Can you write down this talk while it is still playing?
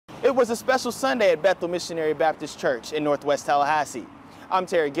It was a special Sunday at Bethel Missionary Baptist Church in Northwest Tallahassee. I'm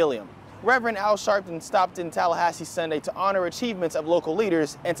Terry Gilliam. Reverend Al Sharpton stopped in Tallahassee Sunday to honor achievements of local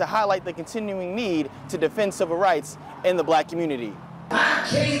leaders and to highlight the continuing need to defend civil rights in the black community. I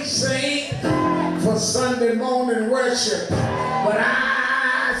can't sing for Sunday morning worship, but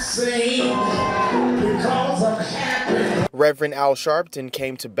I sing because I'm happy. Reverend Al Sharpton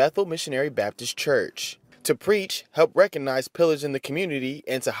came to Bethel Missionary Baptist Church to preach, help recognize pillars in the community,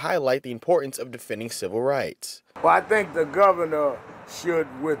 and to highlight the importance of defending civil rights. Well, I think the governor should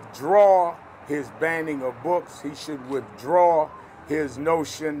withdraw his banning of books. He should withdraw his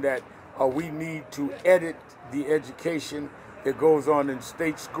notion that we need to edit the education that goes on in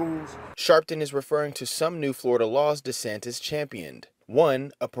state schools. Sharpton is referring to some new Florida laws DeSantis championed.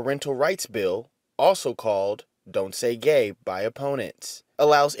 One, a parental rights bill, also called Don't Say Gay by opponents,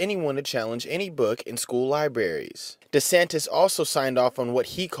 allows anyone to challenge any book in school libraries. DeSantis also signed off on what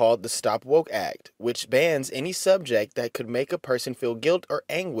he called the Stop Woke Act, which bans any subject that could make a person feel guilt or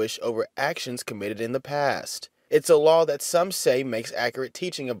anguish over actions committed in the past. It's a law that some say makes accurate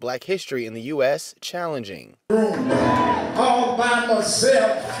teaching of black history in the U.S. challenging. All by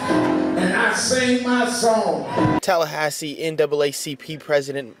myself, and I sing my song. Tallahassee NAACP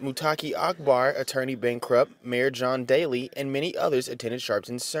President Mutaki Akbar, Attorney Ben Krupp, Mayor John Daly, and many others attended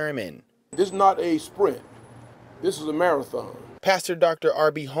Sharpton's sermon. This is not a sprint. This is a marathon. Pastor Dr.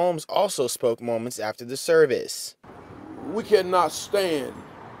 R.B. Holmes also spoke moments after the service. We cannot stand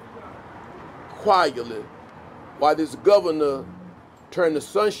quietly while this governor turned the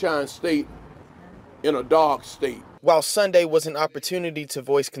Sunshine State in a dark state. While Sunday was an opportunity to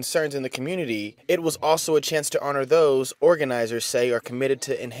voice concerns in the community, it was also a chance to honor those organizers say are committed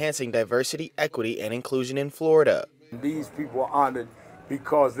to enhancing diversity, equity, and inclusion in Florida. These people are honored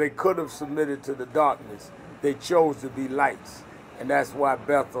because they could have submitted to the darkness. They chose to be lights, and that's why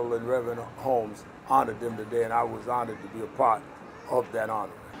Bethel and Reverend Holmes honored them today, and I was honored to be a part of that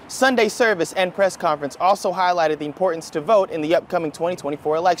honor. Sunday's service and press conference also highlighted the importance to vote in the upcoming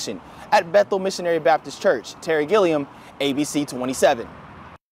 2024 election. At Bethel Missionary Baptist Church, Terry Gilliam, ABC 27.